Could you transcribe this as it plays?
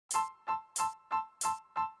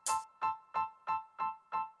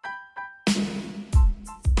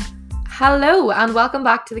Hello and welcome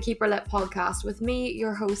back to the Keep Her Lit podcast with me,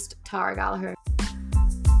 your host, Tara Gallagher.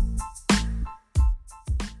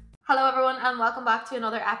 Hello everyone and welcome back to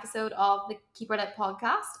another episode of the Keep Her Lit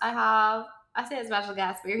podcast. I say a special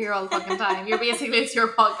guest, but you're here all the fucking time. It's your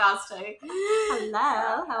podcast too.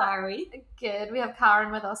 Hello, how are we? Good. We have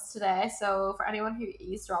Karen with us today. So for anyone who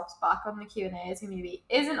eavesdrops back on the Q&As who maybe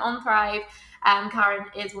isn't on Thrive, Karen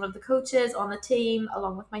is one of the coaches on the team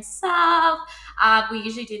along with myself, and we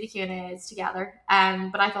usually do the Q&As together.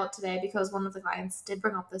 But I thought today, because one of the clients did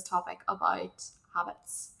bring up this topic about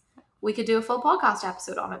habits, we could do a full podcast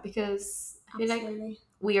episode on it, because I feel like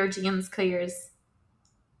we are James Clear's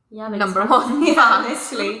number one fan.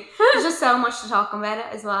 Literally. There's just so much to talk about it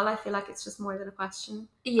as well. I feel like it's just more than a question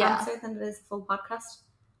answer than it is a full podcast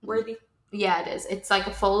worthy. Yeah, it is. It's like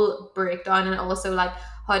a full breakdown, and also like,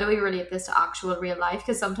 how do we relate this to actual real life?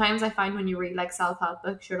 Because sometimes I find when you read like self-help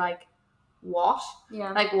books, you're like, what?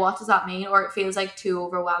 Yeah. Like, what does that mean? Or it feels like too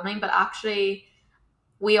overwhelming. But actually,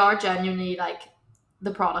 we are genuinely like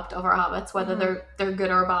the product of our habits, whether they're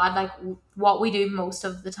good or bad. Like, what we do most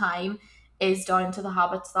of the time is down to the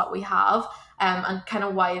habits that we have, and kind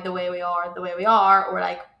of why the way we are, or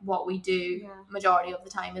like what we do majority of the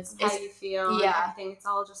time is how you feel. Yeah, and everything. It's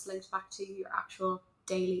all just linked back to your actual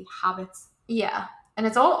daily habits. Yeah, and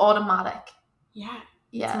it's all automatic. Yeah,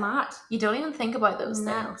 it's mad. You don't even think about those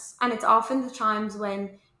things. And it's often the times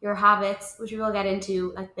when your habits, which we will get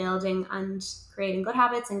into, like building and creating good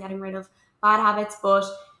habits and getting rid of bad habits, but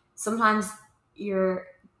sometimes your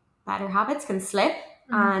better habits can slip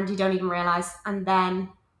and you don't even realize, and then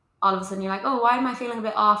all of a sudden you're like, oh, why am I feeling a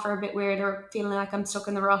bit off or a bit weird or feeling like I'm stuck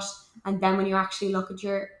in the rut? And then when you actually look at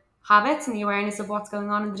your habits and the awareness of what's going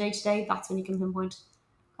on in the day-to-day, that's when you can pinpoint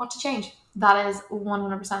what to change. That is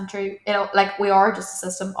 100% true. Like, we are just a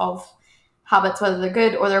system of habits, whether they're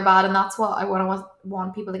good or they're bad, and that's what I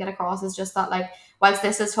want people to get across, is just that, like, whilst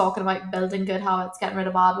this is talking about building good habits, getting rid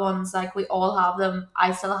of bad ones, like, we all have them.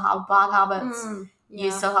 I still have bad habits.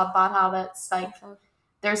 You still have bad habits. Like,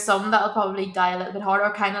 there's some that'll probably die a little bit harder,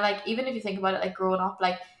 kind of like, even if you think about it, like growing up,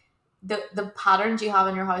 like the patterns you have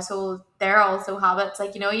in your household, they're also habits.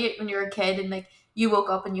 Like, you know, when you're a kid and like you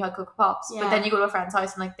woke up and you had Cocoa Pops, but then you go to a friend's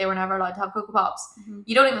house and like they were never allowed to have Cocoa Pops.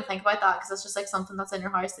 You don't even think about that, because it's just like something that's in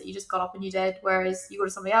your house that you just got up and you did, whereas you go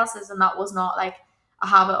to somebody else's and that was not like a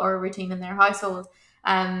habit or a routine in their household.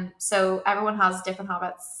 So everyone has different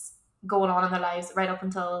habits going on in their lives right up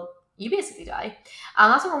until you basically die,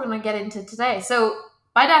 and that's what we're going to get into today. So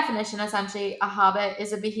by definition, essentially, a habit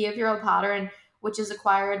is a behavioral pattern which is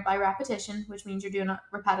acquired by repetition, which means you're doing it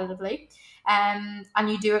repetitively, and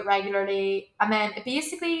you do it regularly, and then it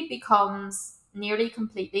basically becomes nearly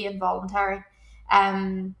completely involuntary,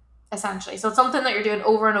 essentially. So it's something that you're doing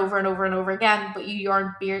over and over and over and over again, but you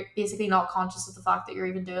are basically not conscious of the fact that you're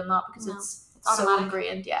even doing that, because it's so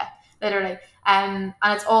ingrained, literally, and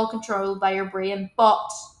it's all controlled by your brain. But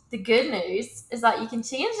the good news is that you can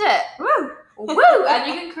change it. Woo! And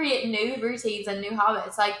you can create new routines and new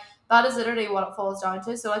habits. Like, that is literally what it falls down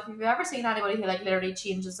to. So, like, if you've ever seen anybody who like literally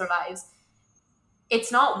changes their lives,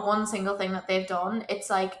 it's not one single thing that they've done.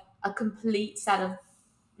 It's like a complete set of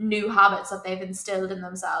new habits that they've instilled in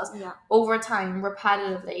themselves over time,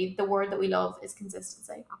 repetitively. The word that we love is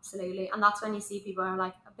consistency. Absolutely. And that's when you see people are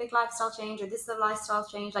like, a big lifestyle change, or this is a lifestyle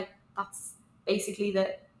change. Like, that's basically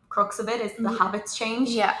the crux of it, is the habits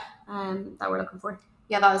change that we're looking for.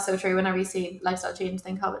 Yeah, that is so true. Whenever you see lifestyle change,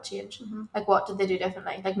 think habit change. Like, what did they do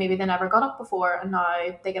differently? Like, maybe they never got up before and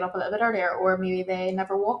now they get up a little bit earlier, or maybe they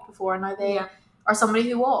never walked before and now they are somebody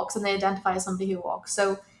who walks, and they identify as somebody who walks.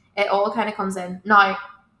 So it all kind of comes in. Now,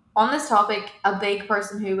 on this topic, a big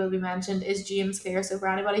person who will be mentioned is James Clear. So for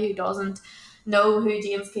anybody who doesn't know who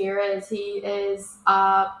James Clear is, he is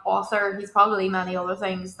an author. He's probably many other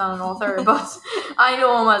things than an author, but I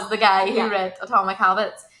know him as the guy who wrote Atomic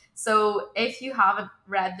Habits. So if you haven't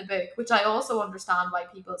read the book, which I also understand why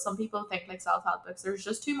some people think like self-help books, there's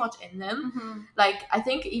just too much in them. Like, I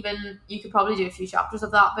think even you could probably do a few chapters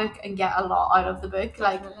of that book and get a lot out of the book.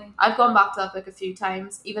 Definitely. Like, I've gone back to that book a few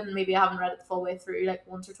times, even maybe I haven't read it the full way through, like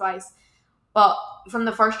once or twice. But from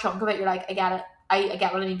the first chunk of it, you're like, I get it. I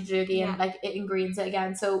get what I need to do again. Like, it ingrains it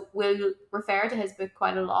again. So we'll refer to his book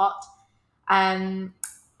quite a lot, and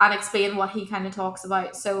explain what he kind of talks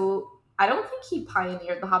about. So I don't think he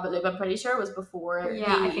pioneered the habit loop. I'm pretty sure it was before.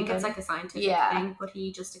 I think it's like a scientific thing, but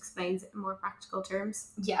he just explains it in more practical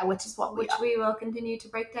terms. Yeah, which is what we will continue to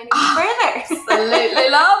break down even further. Absolutely,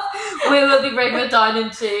 love. We will be breaking it down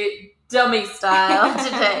into dummy style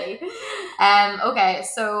today. Okay,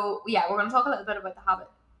 so we're going to talk a little bit about the habit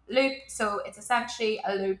loop. So it's essentially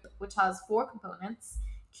a loop which has 4 components: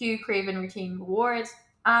 cue, craving, routine, reward.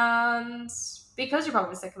 And because you're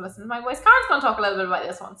probably sick of listening to my voice, Karen's going to talk a little bit about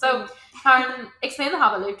this one. So, Karen, explain the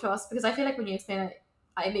habit loop to us, because I feel like when you explain it,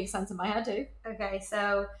 it makes sense in my head too. Okay,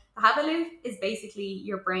 so the habit loop is basically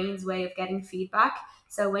your brain's way of getting feedback.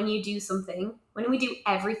 So when you do something, when we do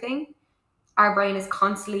everything, our brain is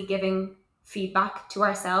constantly giving feedback to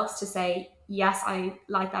ourselves to say, yes, I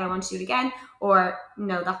like that, I want to do it again, or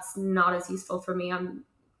no, that's not as useful for me, I'm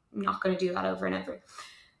not going to do that over and over.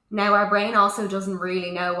 Now, our brain also doesn't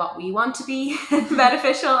really know what we want to be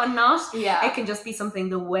beneficial and not. Yeah. It can just be something,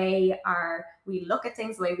 the way we look at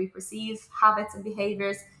things, the way we perceive habits and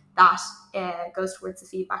behaviors, that goes towards the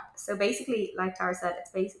feedback. So basically, like Tara said,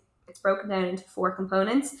 it's broken down into 4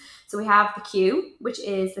 components. So we have the cue, which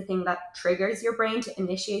is the thing that triggers your brain to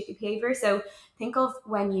initiate the behavior. So think of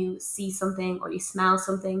when you see something or you smell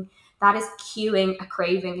something, that is cueing a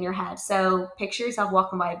craving in your head. So picture yourself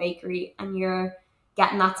walking by a bakery and you're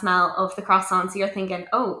getting that smell of the croissant. So you're thinking,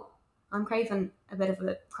 oh, I'm craving a bit of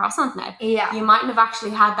a croissant now. Yeah. You mightn't have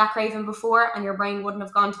actually had that craving before and your brain wouldn't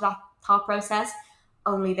have gone to that thought process.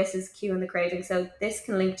 Only this is cueing the craving. So this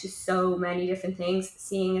can link to so many different things,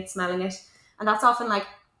 seeing it, smelling it. And that's often like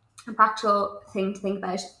a practical thing to think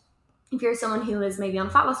about. If you're someone who is maybe on a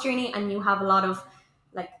fat loss journey and you have a lot of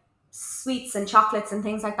like sweets and chocolates and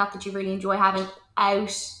things like that you really enjoy having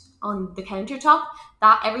out on the countertop,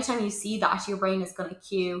 that every time you see that, your brain is going to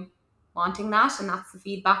cue wanting that, and that's the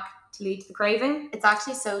feedback to lead to the craving. It's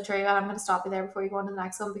actually so true, and I'm going to stop you there before you go on to the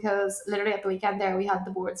next one, because literally at the weekend there we had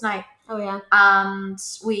the boards night. Oh yeah. And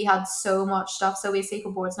we had so much stuff. So basically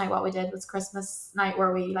for boards night, what we did was Christmas night,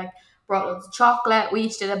 where we like brought loads of chocolate. We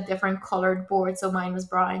each did a different coloured board. So mine was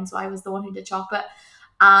brown, so I was the one who did chocolate.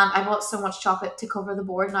 And I bought so much chocolate to cover the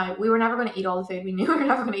board. Now, we were never going to eat all the food. We knew we were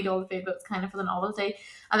never going to eat all the food, but it's kind of for the novelty.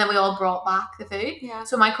 And then we all brought back the food. Yeah.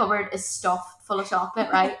 So my cupboard is stuffed full of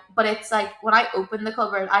chocolate, right? But it's like, when I open the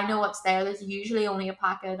cupboard, I know what's there. There's usually only a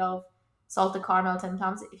packet of salted caramel Tim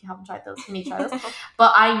Tams. If you haven't tried those, you need to try those.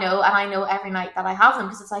 But I know every night that I have them,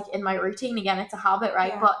 because it's like in my routine. Again, it's a habit,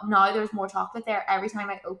 right? Yeah. But now there's more chocolate there. Every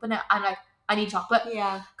time I open it, I'm like, I need chocolate.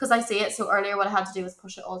 Yeah. Because I see it. So earlier what I had to do was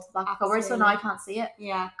push it all to the back cupboard. So now I can't see it.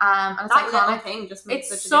 Yeah. And it's that like little thing just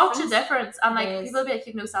makes it's such a difference. And like It people will be like,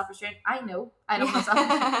 you've no self-restraint. I know. I don't have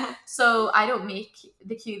self-restraint. So I don't make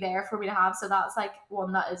the cue there for me to have. So that's like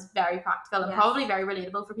one that is very practical and probably very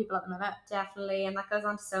relatable for people at the minute. Definitely. And that goes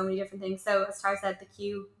on to so many different things. So as Tara said, the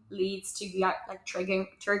cue leads to like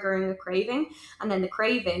triggering a craving. And then the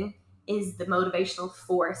craving is the motivational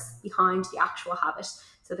force behind the actual habit.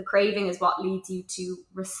 So the craving is what leads you to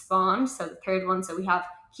respond. So the third one, so we have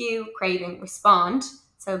cue, craving, respond.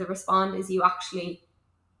 So the respond is you actually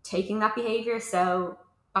taking that behavior. So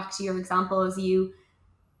back to your example, is you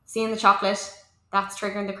seeing the chocolate, that's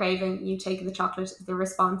triggering the craving, you taking the chocolate, the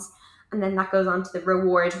response. And then that goes on to the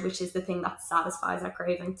reward, which is the thing that satisfies that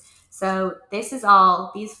craving. So this is all,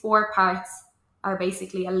 these 4 parts are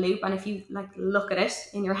basically a loop. And if you like look at it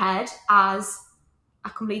in your head as a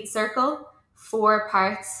complete circle, 4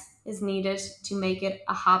 parts is needed to make it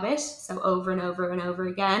a habit. So over and over and over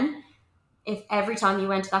again. If every time you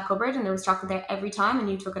went to that cupboard and there was chocolate there every time and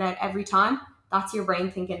you took it out every time, that's your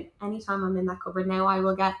brain thinking, anytime I'm in that cupboard now, I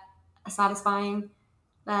will get a satisfying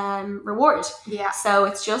reward. Yeah. So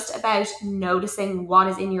it's just about noticing what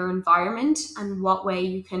is in your environment and what way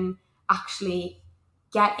you can actually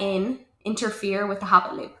interfere with the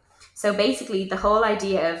habit loop. So basically the whole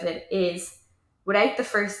idea of it is, without the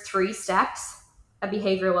first 3 steps, a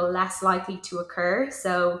behavior will less likely to occur.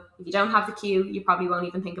 So if you don't have the cue, you probably won't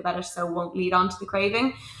even think about it, so it won't lead on to the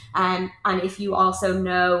craving. And if you also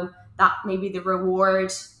know that maybe the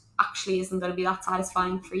reward actually isn't going to be that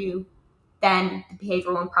satisfying for you, then the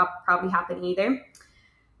behavior won't probably happen either.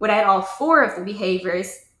 Without all 4 of the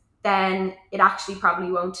behaviors, then it actually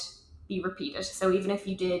probably won't be repeated. So even if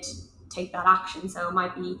you did take that action, so it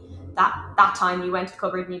might be that time you went to the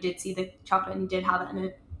cupboard and you did see the chocolate and you did have it and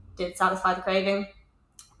it did satisfy the craving,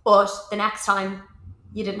 but the next time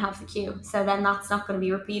you didn't have the cue, so then that's not going to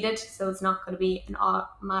be repeated. So it's not going to be an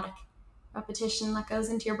automatic repetition that goes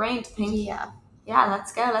into your brain to think,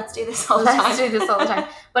 let's go, let's do this all the time. Let's do this all the time.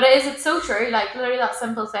 But it's so true, like literally that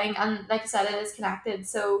simple thing. And like I said, it is connected.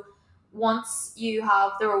 So once you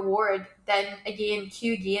have the reward, then again,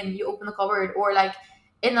 cue again, you open the cupboard, or like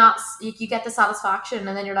in that, you get the satisfaction,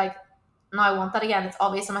 and then you're like, no, I want that again. It's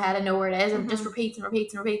obvious in my head, I know where it is, and it just repeats and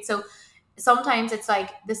repeats and repeats. So sometimes it's like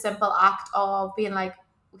the simple act of being like,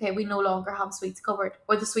 okay, we no longer have a sweets cupboard,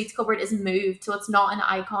 or the sweets cupboard is moved, so it's not in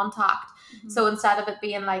eye contact. So instead of it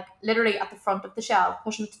being like literally at the front of the shelf,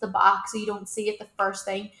 pushing it to the back so you don't see it the first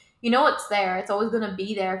thing, you know it's there. It's always going to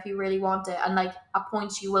be there if you really want it, and like at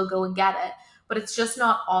points you will go and get it. but it's just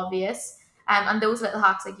not obvious. And those little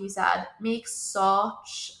hacks, like you said, make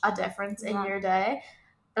such a difference in Yeah. your day.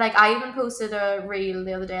 Like I even posted a reel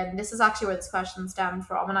the other day, and this is actually where this question stemmed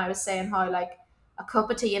from, and I was saying how like a cup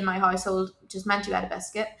of tea in my household just meant you had a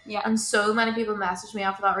biscuit. Yeah. And so many people messaged me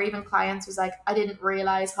after that, or even clients was like, I didn't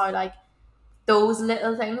realize how like those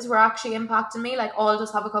little things were actually impacting me. Like, oh, I'll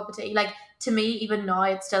just have a cup of tea. Like, to me, even now,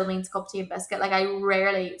 it still means cup of tea and biscuit. Like, I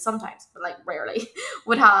rarely, sometimes, but like rarely,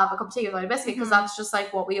 would have a cup of tea without a biscuit, because that's just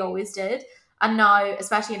like what we always did. And now,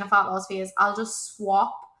 especially in a fat loss phase, I'll just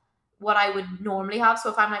swap what I would normally have. So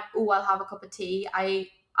if I'm like, oh, I'll have a cup of tea, I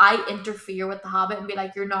interfere with the habit and be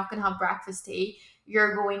like, you're not going to have breakfast tea.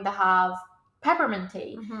 You're going to have peppermint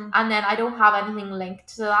tea. And then I don't have anything linked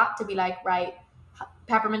to that to be like, right,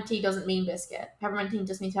 peppermint tea doesn't mean biscuit. Peppermint tea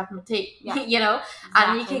just means peppermint tea. Yeah. You know? Exactly.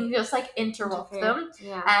 And you can just like interrupt them.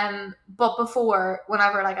 Yeah. But before,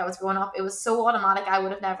 whenever like I was growing up, it was so automatic. I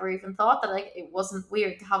would have never even thought that like it wasn't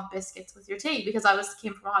weird to have biscuits with your tea, because I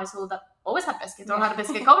came from a household that always had biscuits or had a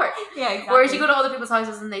biscuit cupboard. Yeah, exactly. Whereas you go to other people's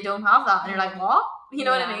houses and they don't have that, and you're like, what? You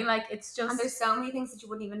know what I mean? Like, it's just... And there's so many things that you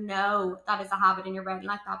wouldn't even know that is a habit in your brain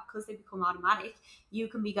like that, because they become automatic. You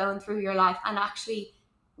can be going through your life, and actually,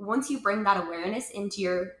 once you bring that awareness into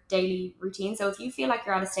your daily routine, so if you feel like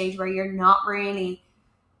you're at a stage where you're not really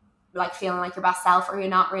like feeling like your best self, or you're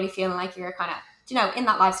not really feeling like you're kind of, you know, in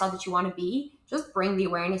that lifestyle that you want to be, just bring the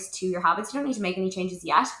awareness to your habits. You don't need to make any changes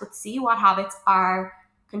yet, but see what habits are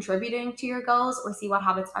contributing to your goals, or see what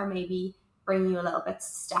habits are maybe bringing you a little bit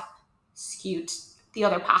step skewed the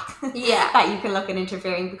other path. That you can look at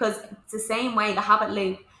interfering, because it's the same way, the habit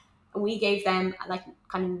loop, we gave them like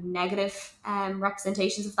kind of negative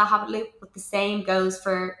representations of that habit loop, but the same goes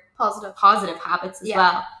for positive habits as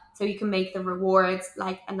well. So you can make the rewards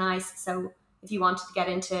like a nice, so if you wanted to get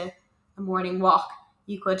into a morning walk,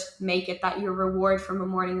 you could make it that your reward from a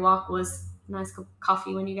morning walk was a nice cup of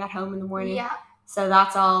coffee when you get home in the morning. So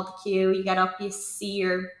that's all the cue. You get up, you see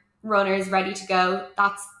your runners ready to go.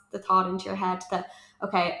 That's the thought into your head that,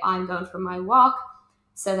 okay, I'm going for my walk.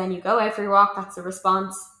 So then you go out for your walk, that's the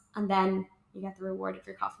response, and then you get the reward of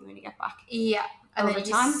your coffee when you get back. And Over then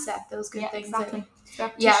you time. set those good things exactly.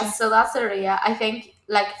 in. So that's it. I think,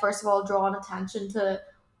 like, first of all, drawing attention to,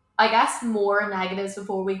 I guess, more negatives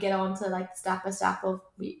before we get on to like step by step of,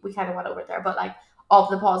 we kind of went over there, but like of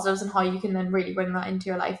the positives and how you can then really bring that into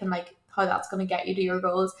your life, and like how that's going to get you to your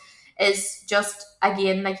goals, is just,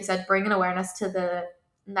 again, like you said, bringing awareness to the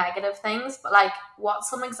negative things. But like, what's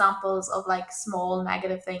some examples of like small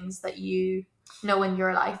negative things that you know in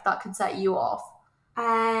your life that could set you off?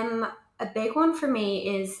 A big one for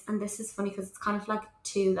me is, and this is funny because it's kind of like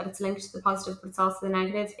two, that it's linked to the positive but it's also the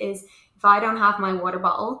negative, is if I don't have my water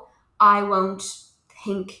bottle, I won't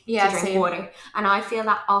think to drink water. And I feel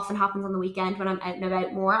that often happens on the weekend when I'm out and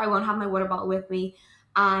about more. I won't have my water bottle with me,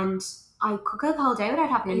 and I could go the whole day without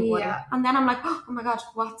having any water. And then I'm like, oh my God,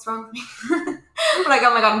 what's wrong with me? I'm like,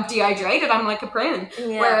 oh my God, I'm dehydrated. I'm like a prune.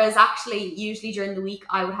 Whereas actually, usually during the week,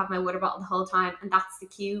 I would have my water bottle the whole time. And that's the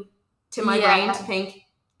cue to my brain to think,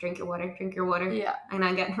 drink your water. And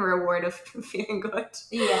I'm getting a reward of feeling good.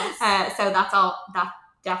 So that's all, that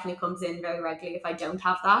definitely comes in very regularly. If I don't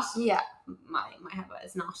have that, my habit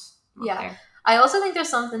is not there. I also think there's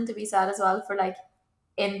something to be said as well for like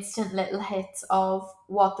instant little hits of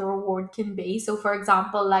what the reward can be. So for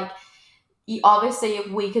example, like, obviously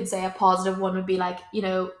we could say a positive one would be like, you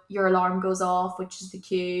know, your alarm goes off, which is the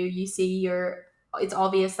cue. You see it's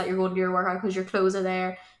obvious that you're going to do your workout because your clothes are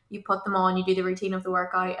there. You put them on, you do the routine of the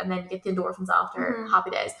workout, and then you get the endorphins after. Happy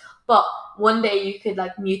days. But one day you could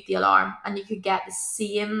like mute the alarm, and you could get the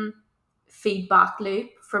same feedback loop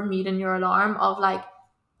from muting your alarm of like,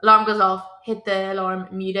 alarm goes off, hit the alarm,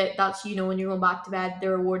 mute it. That's, you know, when you're going back to bed, the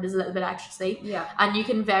reward is a little bit extra sleep. And you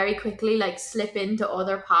can very quickly like slip into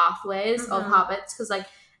other pathways of habits, because like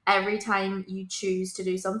every time you choose to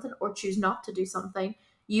do something or choose not to do something,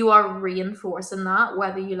 you are reinforcing that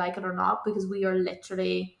whether you like it or not, because we are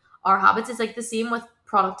literally, our habits. It's like the same with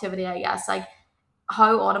productivity, I guess. Like,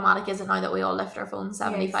 how automatic is it now that we all lift our phones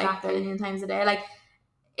 75 billion times a day? Like,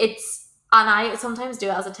 it's, and I sometimes do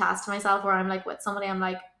it as a test to myself where I'm like with somebody, I'm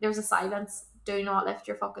like, there's a silence, do not lift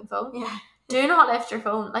your fucking phone. Do not lift your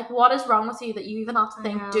phone. Like, what is wrong with you that you even have to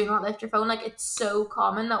think, do not lift your phone? Like, it's so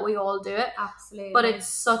common that we all do it. Absolutely. But it's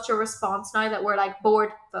such a response now that we're like,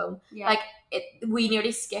 bored, phone. Like, we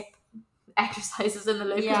nearly skip exercises in the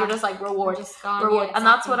loop because we're just like, reward. And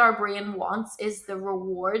that's what our brain wants, is the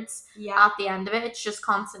rewards at the end of it. It's just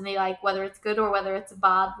constantly like, whether it's good or whether it's a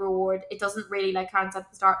bad reward, it doesn't really, like Karen said at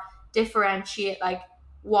the start, differentiate like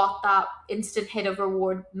what that instant hit of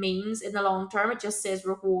reward means in the long term. It just says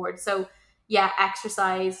reward. So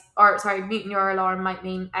exercise, or sorry, meeting your alarm might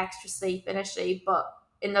mean extra sleep initially, but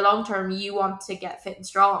in the long term, you want to get fit and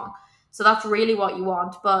strong. So that's really what you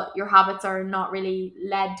want, but your habits are not really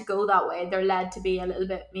led to go that way. They're led to be a little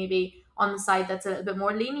bit maybe on the side that's a little bit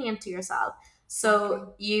more lenient to yourself.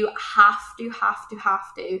 So you have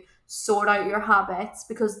to sort out your habits,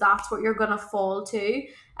 because that's what you're gonna fall to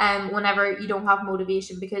whenever you don't have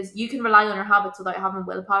motivation, because you can rely on your habits without having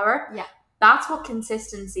willpower. Yeah. That's what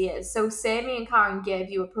consistency is. So say me and Karen give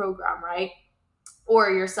you a program, right? Or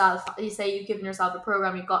yourself, you say you've given yourself a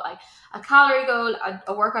program, you've got like a calorie goal,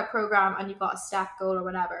 a workout program, and you've got a step goal or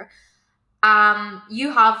whatever.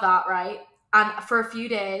 You have that, right? And for a few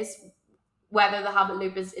days, whether the habit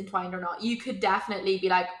loop is entwined or not, you could definitely be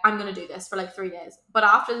like, I'm going to do this for like 3 days. But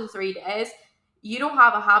after the 3 days, you don't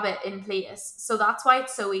have a habit in place. So that's why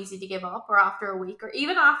it's so easy to give up, or after a week, or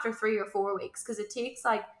even after 3 or 4 weeks, because it takes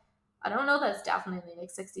like, I don't know that it's definitely like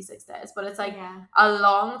 66 days, but it's like a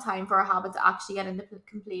long time for a habit to actually get into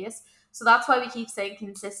place. So that's why we keep saying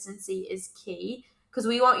consistency is key, because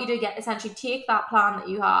we want you to get essentially take that plan that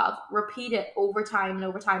you have, repeat it over time and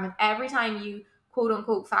over time, and every time you quote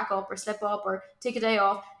unquote fuck up or slip up or take a day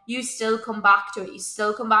off, you still come back to it. You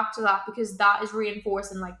still come back to that, because that is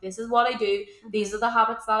reinforcing, like, this is what I do, these are the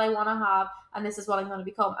habits that I want to have, and this is what I'm going to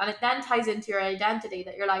become. And it then ties into your identity,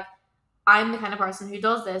 that you're like, I'm the kind of person who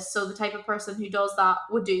does this, so the type of person who does that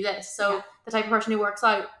would do this. So the type of person who works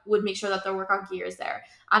out would make sure that their workout gear is there.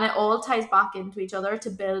 And it all ties back into each other to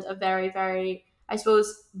build a very, very, I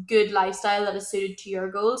suppose, good lifestyle that is suited to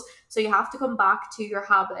your goals. So you have to come back to your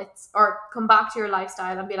habits, or come back to your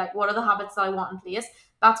lifestyle and be like, what are the habits that I want in place?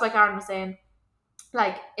 That's why Karen was saying,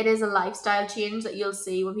 like, it is a lifestyle change that you'll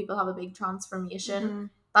see when people have a big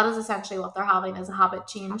transformation. That is essentially what they're having, is a habit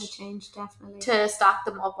change. Habit change, definitely. To stack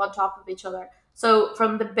them up on top of each other. So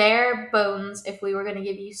from the bare bones, if we were going to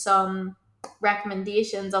give you some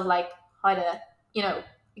recommendations of like how to,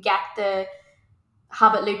 get the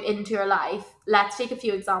habit loop into your life, let's take a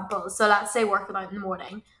few examples. So let's say working out in the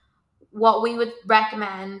morning. What we would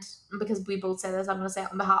recommend, because we both say this, I'm going to say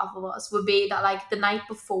it on behalf of us, would be that like the night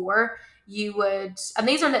before you would, and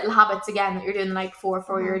these are little habits again that you're doing the night before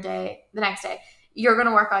for your day, the next day. You're going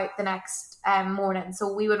to work out the next morning.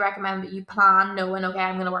 So we would recommend that you plan knowing, okay,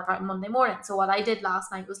 I'm going to work out Monday morning. So what I did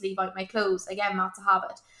last night was leave out my clothes. Again, that's a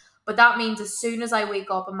habit. But that means as soon as I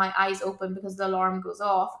wake up and my eyes open because the alarm goes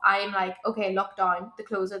off, I'm like, okay, look down, the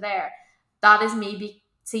clothes are there. That is me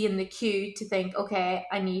seeing the cue to think, okay,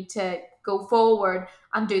 I need to go forward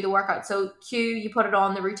and do the workout. So cue, you put it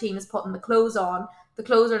on, the routine is putting the clothes on. The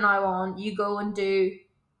clothes are now on. You go and do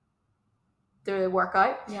the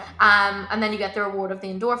workout, and then you get the reward of the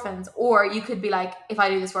endorphins. Or you could be like, if I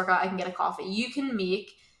do this workout, I can get a coffee. You can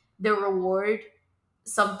make the reward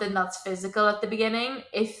something that's physical at the beginning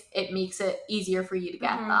if it makes it easier for you to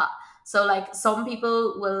get that. So like some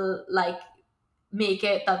people will like make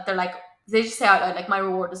it that they're like, they just say out loud, like, my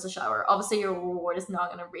reward is a shower. Obviously your reward is not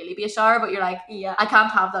going to really be a shower, but you're like, I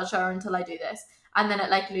can't have that shower until I do this, and then it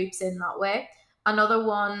like loops in that way. Another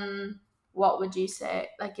one, what would you say?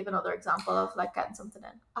 Like, give another example of like getting something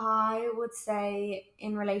in. I would say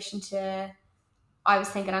in relation to, I was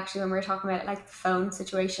thinking actually when we were talking about like the phone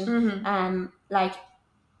situation, like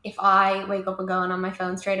if I wake up and go on my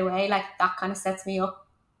phone straight away, like that kind of sets me up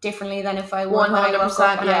differently than if I would when I woke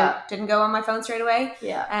up and I didn't go on my phone straight away.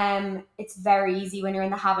 It's very easy when you're in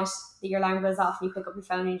the habit that your alarm goes off and you pick up your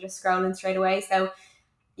phone and you're just scrolling straight away. So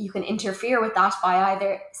you can interfere with that by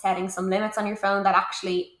either setting some limits on your phone that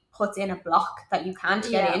actually puts in a block that you can't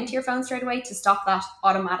get into your phone straight away to stop that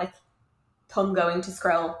automatic thumb going to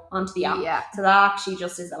scroll onto the app. So that actually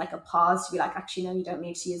just is like a pause to be like, actually, no, you don't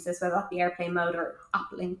need to use this, whether that be airplane mode or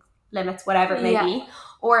app link limits, whatever it may be.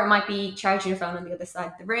 Or it might be charging your phone on the other side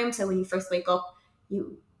of the room. So when you first wake up,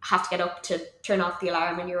 you have to get up to turn off the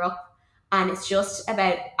alarm and you're up. And it's just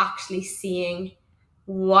about actually seeing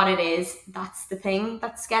what it is that's the thing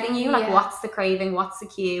that's getting you. Like, what's the craving, what's the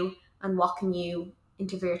cue, and what can you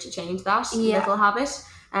interfere to change that little habit.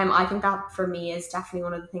 I think that for me is definitely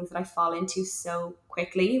one of the things that I fall into so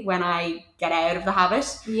quickly when I get out of the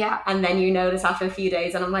habit. And then you notice after a few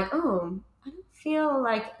days and I'm like, oh, I don't feel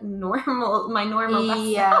like my normal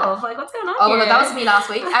self. Like, what's going on here? No, that was me last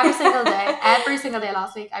week. Every single day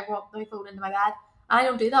last week I brought my phone into my bed. I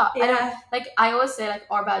don't do that. I always say, like,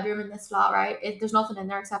 our bedroom in this flat, right, there's nothing in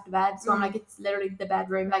there except a bed. So I'm like, it's literally the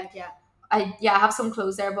bedroom. Like, I have some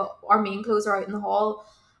clothes there, but our main clothes are out in the hall.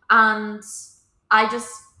 And I just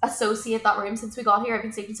associate that room since we got here. I've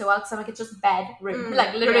been sleeping so well because I'm like, it's just bedroom.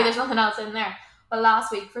 Like, literally there's nothing else in there. But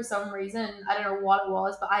last week, for some reason, I don't know what it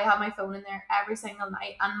was, but I had my phone in there every single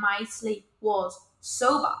night and my sleep was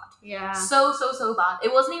so bad. Yeah. So bad.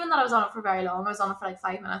 It wasn't even that I was on it for very long. I was on it for like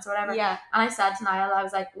 5 minutes or whatever. Yeah. And I said to Niall, I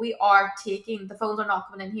was like, we are taking, the phones are not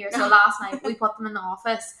coming in here. So last night we put them in the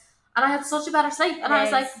office and I had such a better sleep. And I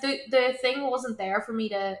was like, the thing wasn't there for me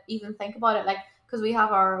to even think about it. Like, because we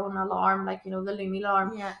have our own alarm, like, you know, the Lumi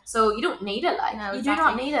alarm. Yeah. So you don't need it, like, No, you do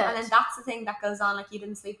not need it. And then that's the thing that goes on, like, you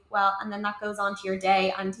didn't sleep well, and then that goes on to your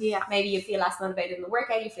day, and maybe you feel less motivated in the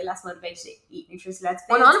workout, you feel less motivated to eat nutritious foods.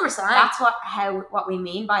 100%. That's what we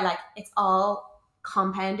mean by, like, it's all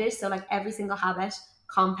compounded. So, like, every single habit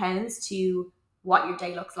compounds to what your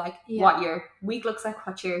day looks like, what your week looks like,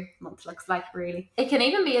 what your month looks like, really. It can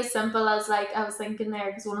even be as simple as, like, I was thinking there,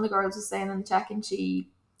 because one of the girls was saying in the check-in,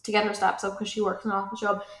 to get her steps up, because she works in an office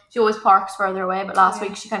job, she always parks further away, but last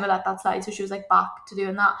week she kind of let that slide, so she was like back to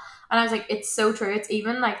doing that. And I was like, it's so true. It's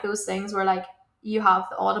even like those things where, like, you have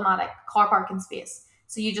the automatic car parking space,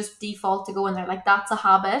 so you just default to go in there. Like, that's a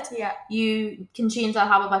habit. Yeah, you can change that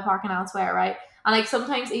habit by parking elsewhere, right? And, like,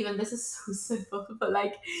 sometimes even, this is so simple, but,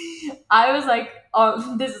 like, I was like,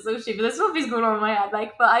 oh, this is so stupid, this is what is going on in my head,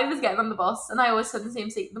 like, but I was getting on the bus, and I always sit in the same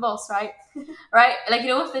seat in the bus, right? Right? Like, you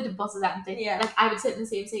know, if the bus is empty, like, I would sit in the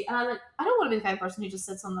same seat, and I was like, I don't want to be the kind of person who just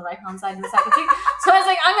sits on the right-hand side in the second seat. So I was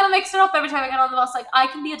like, I'm going to mix it up every time I get on the bus. Like, I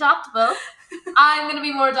can be adaptable. I'm going to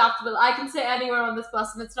be more adaptable. I can sit anywhere on this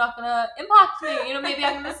bus, and it's not going to impact me. You know, maybe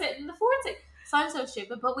I'm going to sit in the fourth seat. Sounds so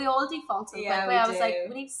stupid, but we all default to it. I was like,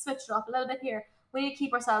 we need to switch it up a little bit here. We need to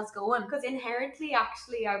keep ourselves going. Because inherently,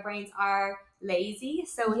 actually, our brains are lazy.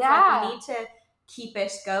 So it's like we need to keep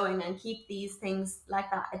it going and keep these things like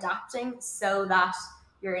that adapting, so that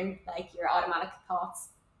you're in, like, your automatic thoughts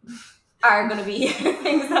are going to be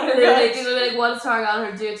things that are good. People are like, what's Target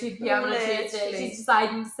on her do at 2 p.m. on a Tuesday? She's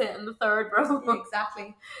deciding to sit in the third row.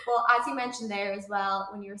 Exactly. Well, as you mentioned there as well,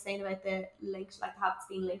 when you were saying about the linked, like, the habits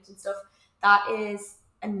being linked and stuff, that is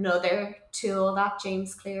another tool that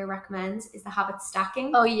James Clear recommends, is the habit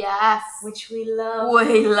stacking. Oh yes, which we love.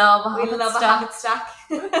 We love a habit stack.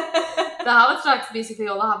 The habit stack is basically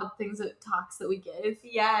all the habit things attacks that we give.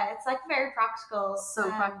 Yeah, it's like very practical. So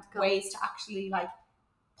practical ways to actually, like,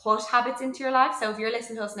 put habits into your life. So if you're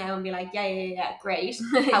listening to us now and be like, yeah, great.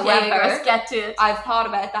 However, let's get to it. I've thought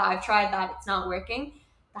about that. I've tried that. It's not working.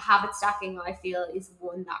 The habit stacking, I feel, is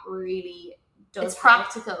one that really does. It's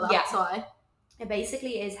practical. That's why. It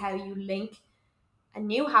basically is how you link a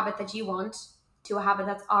new habit that you want to a habit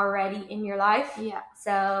that's already in your life. Yeah.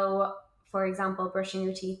 So, for example, brushing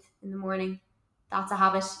your teeth in the morning. That's a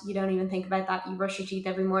habit. You don't even think about that. You brush your teeth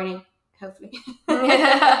every morning. Hopefully.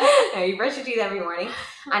 No, you brush your teeth every morning.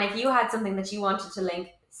 And if you had something that you wanted to link,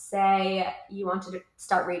 say you wanted to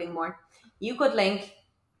start reading more, you could link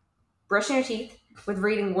brushing your teeth with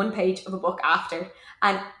reading one page of a book after.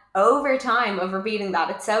 And over time of repeating that,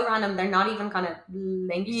 it's so random, they're not even kind of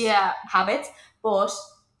linked habits, but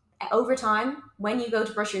over time, when you go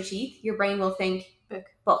to brush your teeth, your brain will think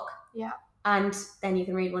book. Yeah. And then you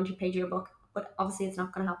can read 1-2 pages of your book. But obviously it's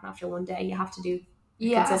not going to happen after one day. You have to do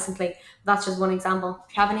consistently. That's just one example.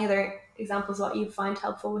 Do you have any other examples what you find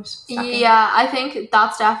helpful with stacking? Yeah, I think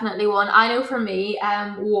that's definitely one. I know for me,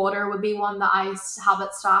 water would be one that I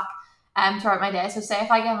habit stack throughout my day. So say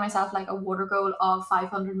if I give myself, like, a water goal of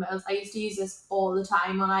 500 mils, I used to use this all the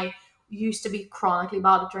time when I used to be chronically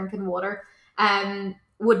bad at drinking water,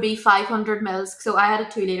 would be 500 mils. So I had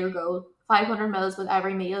a 2 liter goal, 500 mils with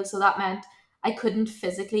every meal. So that meant I couldn't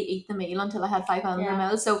physically eat the meal until I had 500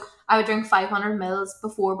 mils. So I would drink 500 mils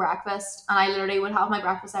before breakfast, and I literally would have my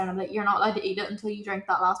breakfast there and I'm like, you're not allowed to eat it until you drink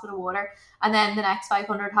that last bit of water. And then the next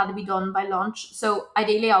 500 had to be done by lunch. So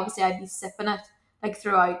ideally, obviously, I'd be sipping it, like,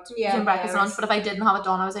 throughout between breakfast and lunch. But if I didn't have it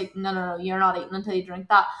done, I was like, no, you're not eating until you drink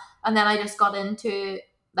that. And then I just got into,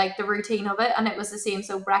 like, the routine of it, and it was the same.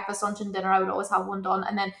 So breakfast, lunch and dinner, I would always have one done,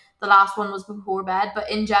 and then the last one was before bed.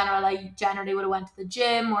 But in general, I generally would have went to the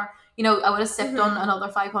gym, or, you know, I would have sipped on another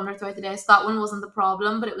 500 throughout the day. So that one wasn't the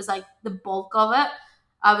problem, but it was, like, the bulk of it.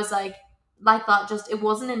 I was like that, just, it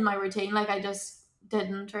wasn't in my routine. Like, I just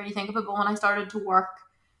didn't really think of it. But when I started to work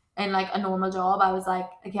in, like, a normal job, I was like,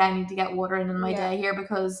 okay, I need to get water in my day here,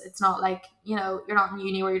 because it's not like, you know, you're not in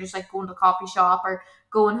uni where you're just, like, going to a coffee shop or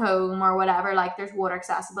going home or whatever. Like, there's water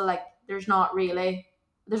accessible. Like, there's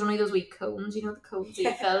only those wee cones, you know, the cones that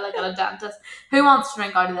you fill, like, at a dentist. Who wants to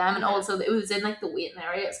drink out of them? And also, it was in, like, the waiting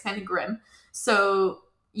area. It's kind of grim. So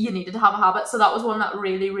you needed to have a habit. So that was one that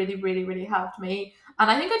really, really, really, really helped me.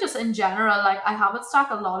 And I think I just, in general, like, I habit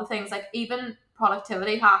stack a lot of things, like, even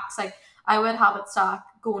productivity hacks. Like, I would habit stack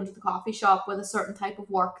going to the coffee shop with a certain type of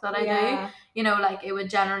work that I do. You know, like, it would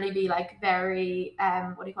generally be, like, very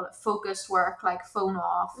focused work, like, phone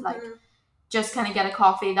off, like, just kind of get a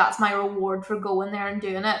coffee. That's my reward for going there and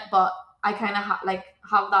doing it. But I kind of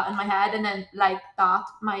have that in my head, and then like that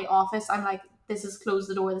my office, I'm like, this is close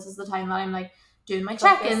the door, this is the time that I'm like doing my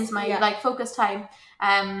check-ins, my like focus time,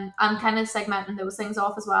 and kind of segmenting those things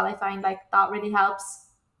off as well. I find like that really helps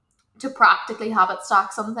to practically habit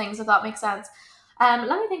stack some things, if that makes sense. Let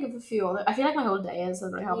me think of a few other. I feel like my whole day is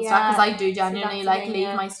literally habit stack, because I do genuinely like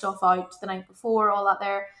leave my stuff out the night before, all that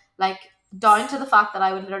there, like down to the fact that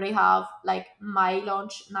I would literally have like my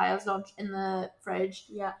lunch, Niall's lunch in the fridge,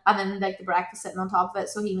 and then like the breakfast sitting on top of it,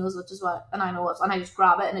 so he knows which is what and I know what, and I just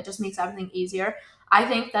grab it, and it just makes everything easier. I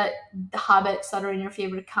think that the habits that are in your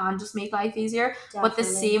favorite can just make life easier. Definitely. But the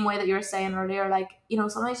same way that you were saying earlier, like, you know,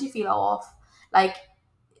 sometimes you feel off, like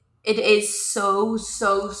it is so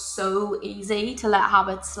easy to let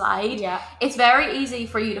habits slide. Yeah. It's very easy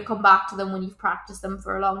for you to come back to them when you've practiced them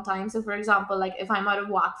for a long time. So for example, like if I'm out of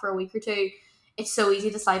whack for a week or two, it's so easy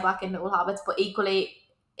to slide back into old habits, but equally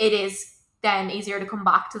it is then easier to come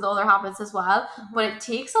back to the other habits as well. Mm-hmm. But it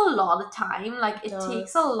takes a lot of time. Like it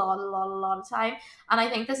takes a lot of time. And I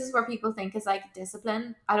think this is where people think is like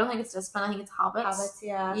discipline. I don't think it's discipline. I think it's habits. Habits,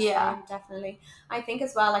 yeah. Same, definitely. I think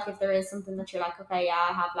as well, like if there is something that you're like, okay, yeah,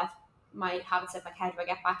 I have left my habits in, like how do I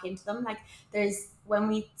get back into them? Like there's, when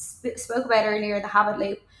we spoke about earlier, the habit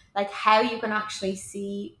loop, like how you can actually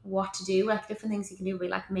see what to do, like different things you can do by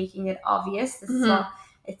like making it obvious. This is what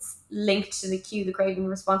it's linked to the cue, the craving,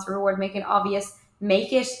 response, reward. Make it obvious,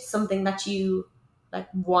 make it something that you like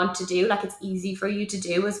want to do, like it's easy for you to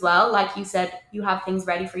do as well. Like you said, you have things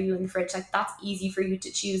ready for you in the fridge, like that's easy for you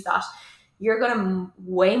to choose that. You're going to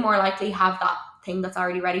way more likely have that thing that's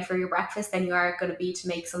already ready for your breakfast than you are going to be to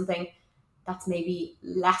make something that's maybe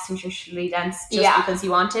less nutritionally dense just because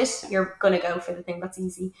you want it. You're going to go for the thing that's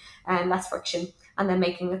easy and less friction, and then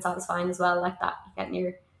making it satisfying as well, like that. You're getting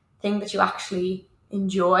your thing that you actually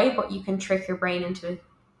enjoy, but you can trick your brain into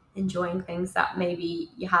enjoying things that maybe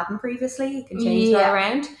you hadn't previously. You can change that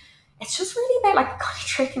around. It's just really about like kind of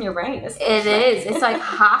tricking your brain. It is. It's like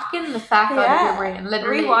hacking the fact out of your brain,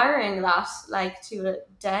 literally rewiring that like to it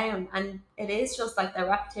down. And it is just like the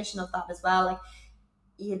repetition of that as well. Like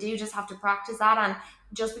you do just have to practice that. And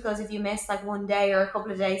just because if you miss like one day or a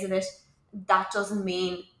couple of days of it, that doesn't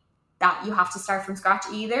mean that you have to start from scratch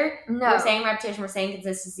either. No. We're saying repetition, we're saying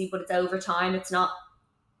consistency, but it's over time. It's not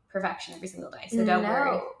perfection every single day. So don't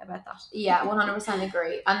worry about that. Yeah, 100%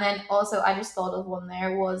 agree. And then also I just thought of one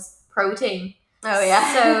there was protein. Oh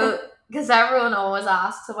yeah. So because everyone always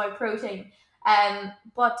asks about protein.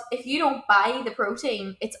 But if you don't buy the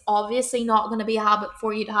protein, it's obviously not going to be a habit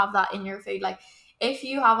for you to have that in your food. Like if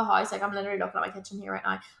you have a house, like I'm literally looking at my kitchen here right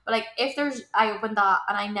now, but like if I opened that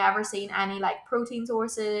and I never seen any like protein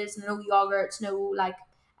sources, no yogurts, no like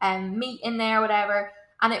meat in there, whatever,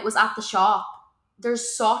 and it was at the shop,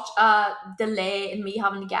 there's such a delay in me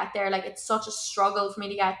having to get there. Like it's such a struggle for me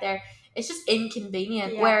to get there. It's just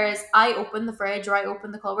inconvenient. Yeah. Whereas I open the fridge or I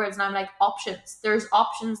open the cupboards and I'm like, options. There's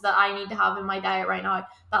options that I need to have in my diet right now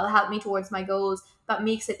that'll help me towards my goals, that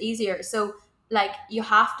makes it easier. So like you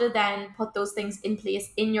have to then put those things in place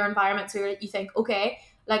in your environment. So you think, okay,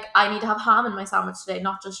 like I need to have ham in my sandwich today,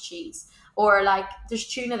 not just cheese. Or like there's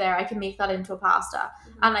tuna there, I can make that into a pasta.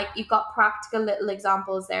 And like you've got practical little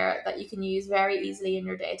examples there that you can use very easily in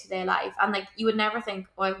your day-to-day life. And like you would never think,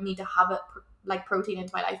 oh, I need to have it like protein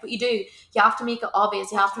into my life, but you do. You have to make it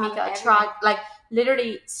obvious. You have to make it attract, like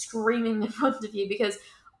literally screaming in front of you, because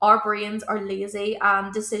our brains are lazy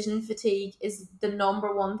and decision fatigue is the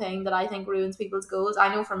number one thing that I think ruins people's goals.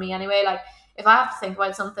 I know for me anyway, like if I have to think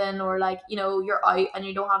about something, or like, you know, you're out and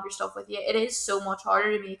you don't have your stuff with you, it is so much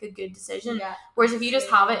harder to make a good decision. Yeah. Whereas if you just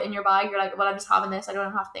have it in your bag, you're like, well, I'm just having this, I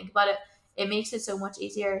don't have to think about it. It makes it so much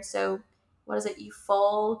easier. So what is it? You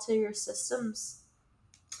fall to your systems.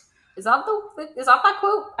 Is that that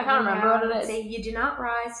quote? I can't remember what it is. Say, you do not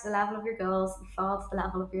rise to the level of your goals, you fall to the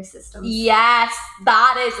level of your systems. Yes,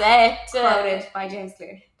 that is it. Quoted by James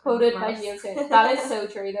Clear. By James Clear. That is so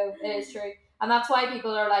true though. It is true. And that's why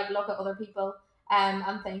people are like, look at other people and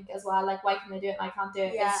think as well, like, why can they do it and I can't do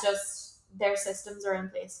it? Yeah. It's just their systems are in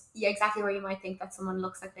place. Yeah, exactly, where you might think that someone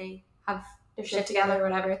looks like they have their shit together or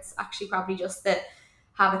whatever. It's actually probably just the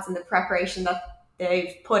habits and the preparation that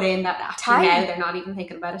they've put in that actually now they're not even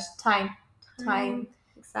thinking about it. Time.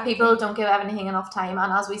 Exactly. People don't give anything enough time.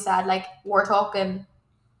 And as we said, like, we're talking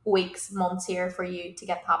weeks, months here for you to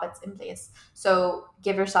get habits in place. So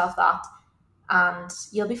give yourself that and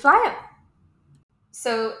you'll be flying.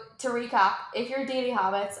 So to recap, if your daily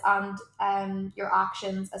habits and your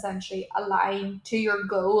actions essentially align to your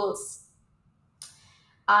goals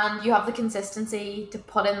and you have the consistency to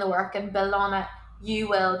put in the work and build on it, you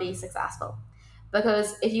will be successful.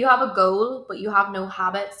 Because if you have a goal but you have no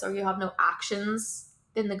habits or you have no actions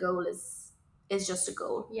then the goal is just a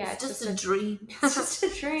goal. Yeah, it's just a dream. It's just a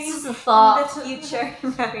dream. It's just a thought. The future.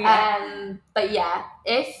 Yeah. But yeah,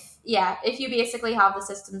 if you basically have the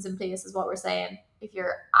systems in place, is what we're saying. If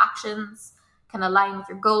your actions can align with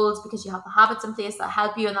your goals because you have the habits in place that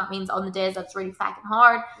help you, and that means on the days that's really fucking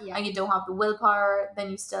hard and you don't have the willpower, then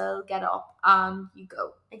you still get up and you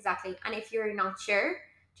go. Exactly. And if you're not sure,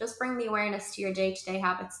 just bring the awareness to your day-to-day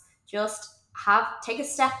habits. Just take a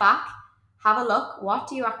step back, have a look. What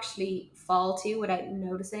do you actually fall to without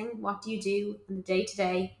noticing? What do you do in the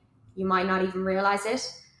day-to-day? You might not even realize it.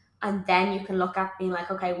 And then you can look at being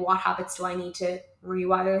like, okay, what habits do I need to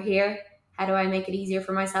rewire here? How do I make it easier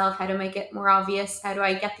for myself? How do I make it more obvious? How do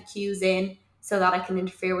I get the cues in so that I can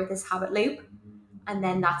interfere with this habit loop? And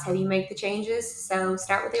then that's how you make the changes. So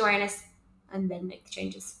start with the awareness and then make the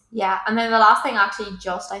changes. Yeah, and then the last thing actually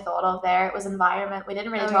just I thought of there was environment. We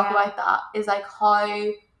didn't really talk about that. Is like how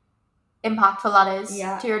impactful that is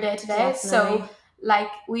to your day-to-day. So like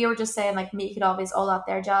we were just saying, like make it obvious, all that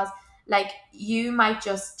there jazz. Like you might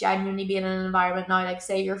just genuinely be in an environment now, like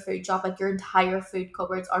say your food shop, like your entire food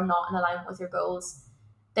cupboards are not in alignment with your goals,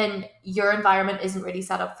 then your environment isn't really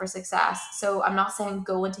set up for success. So I'm not saying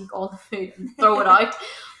go and take all the food and throw it out,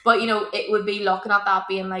 but you know, it would be looking at that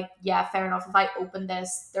being like, yeah, fair enough, if I open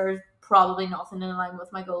this, there's probably nothing in alignment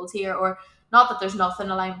with my goals here, or not that there's nothing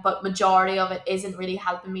aligned, but majority of it isn't really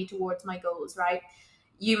helping me towards my goals, right?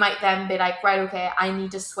 You might then be like, right, okay, I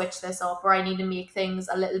need to switch this up, or I need to make things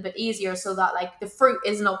a little bit easier so that like the fruit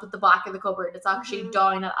isn't up at the back of the cupboard, it's actually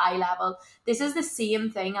down at eye level. This is the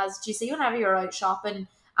same thing as, do you see whenever you're out shopping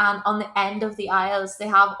and on the end of the aisles they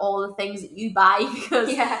have all the things that you buy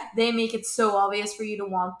because they make it so obvious for you to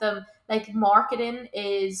want them? Like marketing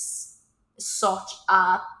is such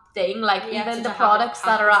a thing. Like even the products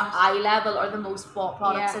that are at eye level are the most bought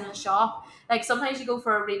products in the shop. Like sometimes you go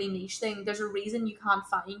for a really niche thing, there's a reason you can't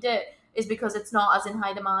find it, is because it's not as in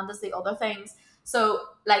high demand as the other things. So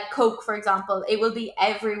like Coke, for example, it will be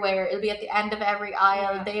everywhere, it'll be at the end of every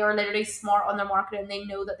aisle. They are literally smart on their marketing, they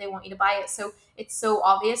know that they want you to buy it, so it's so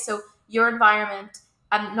obvious. So your environment,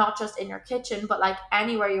 and not just in your kitchen, but like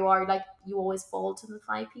anywhere you are, like you always fall to the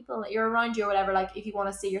 5 people that you're around you or whatever. Like if you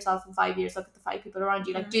want to see yourself in 5 years, look at the 5 people around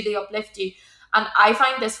you. Like do they uplift you? And I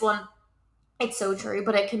find this one, it's so true,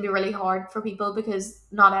 but it can be really hard for people because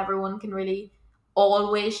not everyone can really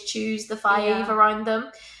always choose the 5 around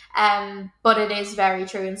them. But it is very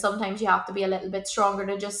true, and sometimes you have to be a little bit stronger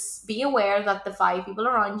to just be aware that the 5 people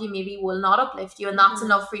around you maybe will not uplift you, and that's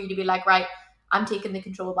enough for you to be like, right, I'm taking the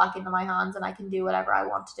control back into my hands and I can do whatever I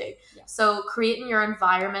want to do. So creating your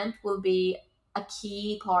environment will be a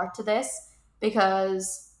key part to this,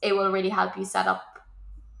 because it will really help you set up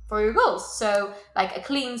for your goals. So like a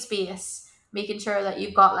clean space, making sure that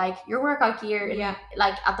you've got like your workout gear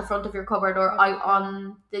like at the front of your cupboard or out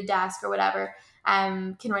on the desk or whatever,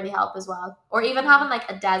 can really help as well. Or even having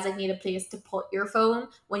like a designated place to put your phone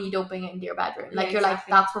when you don't bring it into your bedroom. Like you're like,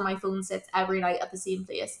 that's where my phone sits every night at the same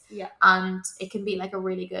place. And it can be like a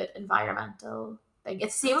really good environmental thing.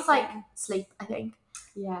 It's the same with like sleep, I think.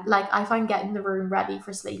 Like I find getting the room ready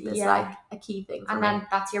for sleep is like a key thing for me. Then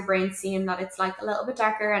that's your brain seeing that it's like a little bit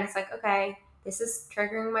darker, and it's like, okay, this is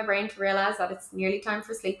triggering my brain to realize that it's nearly time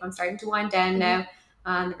for sleep. I'm starting to wind down now.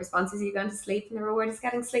 And the response is you going to sleep, and the reward is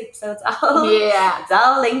getting sleep. So it's all it's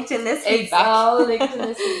all linked in this feedback. It's all linked in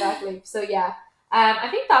this feedback loop. So yeah. I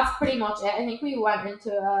think that's pretty much it. I think we went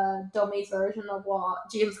into a dummies version of what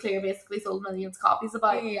James Clear basically sold millions of copies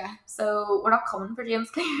about. So we're not coming for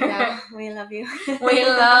James Clear. No, we love you. We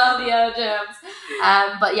love you, James.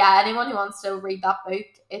 But yeah, anyone who wants to read that book,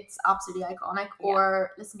 it's absolutely iconic.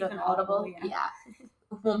 Or listen to it on Audible.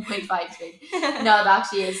 1.5 speed. No, it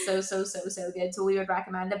actually is so good. So we would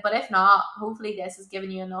recommend it. But if not, hopefully this has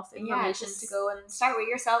given you enough information to go and start with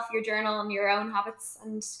yourself, your journal, and your own habits,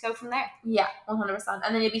 and go from there. 100%.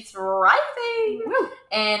 And then you'll be thriving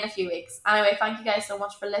in a few weeks. Anyway, thank you guys so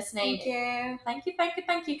much for listening. Thank you.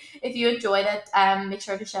 Thank you. If you enjoyed it, make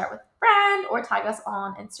sure to share it with a friend or tag us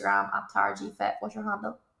on Instagram at TaraGFit. What's your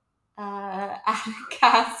handle? At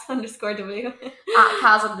Kaz_W. At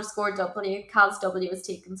Kaz_W. Kaz W was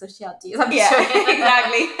taken, so she had to use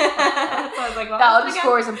exactly. So I was like, that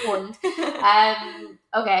underscore is important.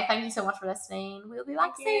 Okay, thank you so much for listening. We'll be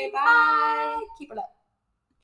back soon. Bye. Keep it up.